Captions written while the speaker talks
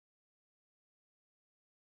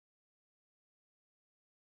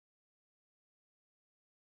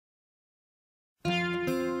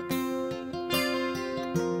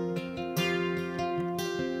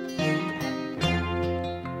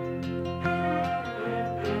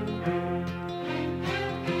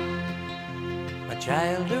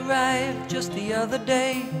child arrived just the other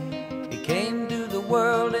day. He came to the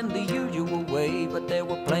world in the usual way, but there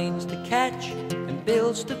were planes to catch and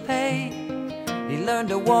bills to pay. He learned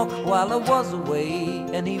to walk while I was away,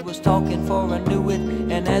 and he was talking for I knew it.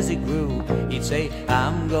 And as he grew, he'd say,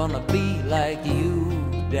 I'm gonna be like you,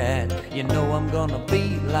 Dad. You know I'm gonna be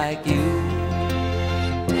like you.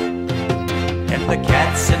 And the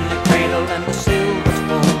cat's in the cradle and the silver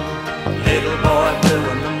spoon, little boy blue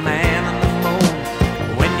and the man on the moon.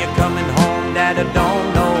 When you're coming home, Dad, I don't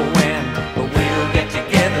know when, but we'll get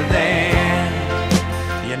together then.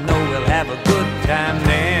 You know we'll have a good time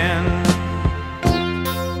then.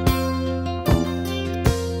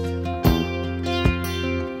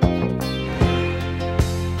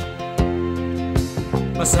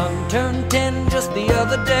 My son turned 10 just the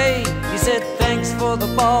other day. He said, thanks for the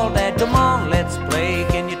ball, Dad, come on, let's play.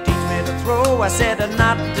 Can you teach me to throw? I said,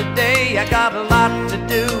 not today, I got a lot to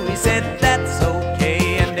do. He said, that's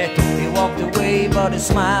okay, and he walked away, but his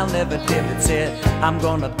smile never dimmed. Said, I'm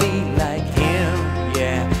gonna be like him,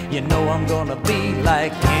 yeah, you know I'm gonna be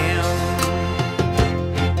like him.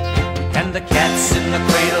 And the cat's in the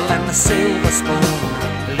cradle and the silver spoon,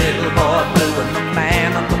 the little boy blue and the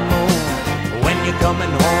man on the moon. When you're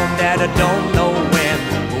coming home, Dad, I don't know when,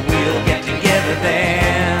 but we'll get together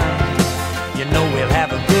then. You know we'll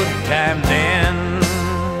have a good time then.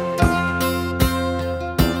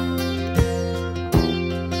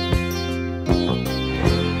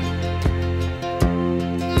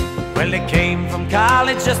 Well, he came from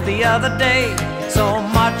college just the other day. So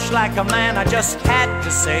much like a man, I just had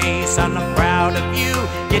to say, son, I'm proud of you.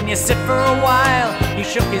 Can you sit for a while? He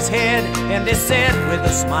shook his head and he said with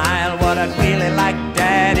a smile, what I'd really like,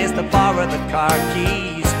 Dad, is to borrow the car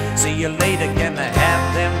keys. See you later, can I have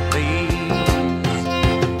them, please?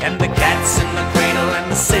 And the cat's in the cradle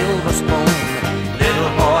and the silver spoon,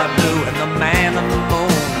 little boy blue and the man on the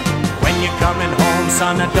moon. When you're coming home,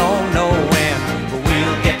 son, I don't know when, but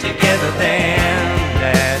we'll get together then,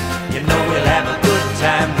 Dad. You know we'll have a good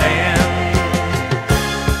time then.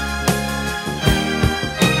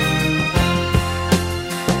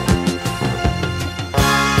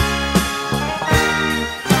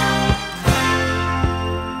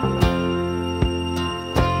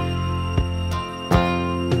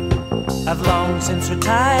 I've long since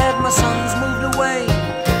retired, my son's moved away.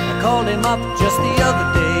 I called him up just the other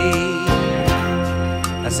day.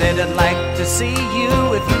 I said, I'd like to see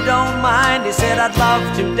you if you don't mind. He said, I'd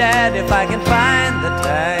love to, Dad, if I can find the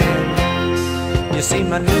time. You see,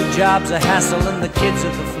 my new job's a hassle and the kids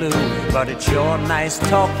are the flu, but it's sure nice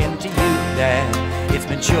talking to you, Dad. It's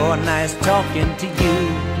been sure nice talking to you.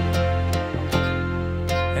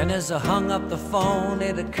 And as I hung up the phone,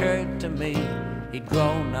 it occurred to me, he'd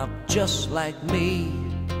grown up just like me.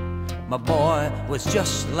 My boy was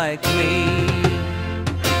just like me.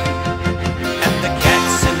 The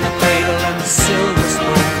cat's in the cradle and the silver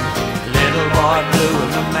spoon, little boy blue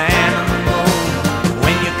and the man on the moon.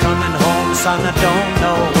 When you're coming home, son, I don't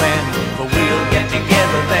know when, but we'll get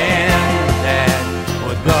together then, Dad.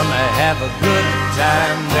 We're gonna have a good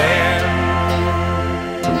time there.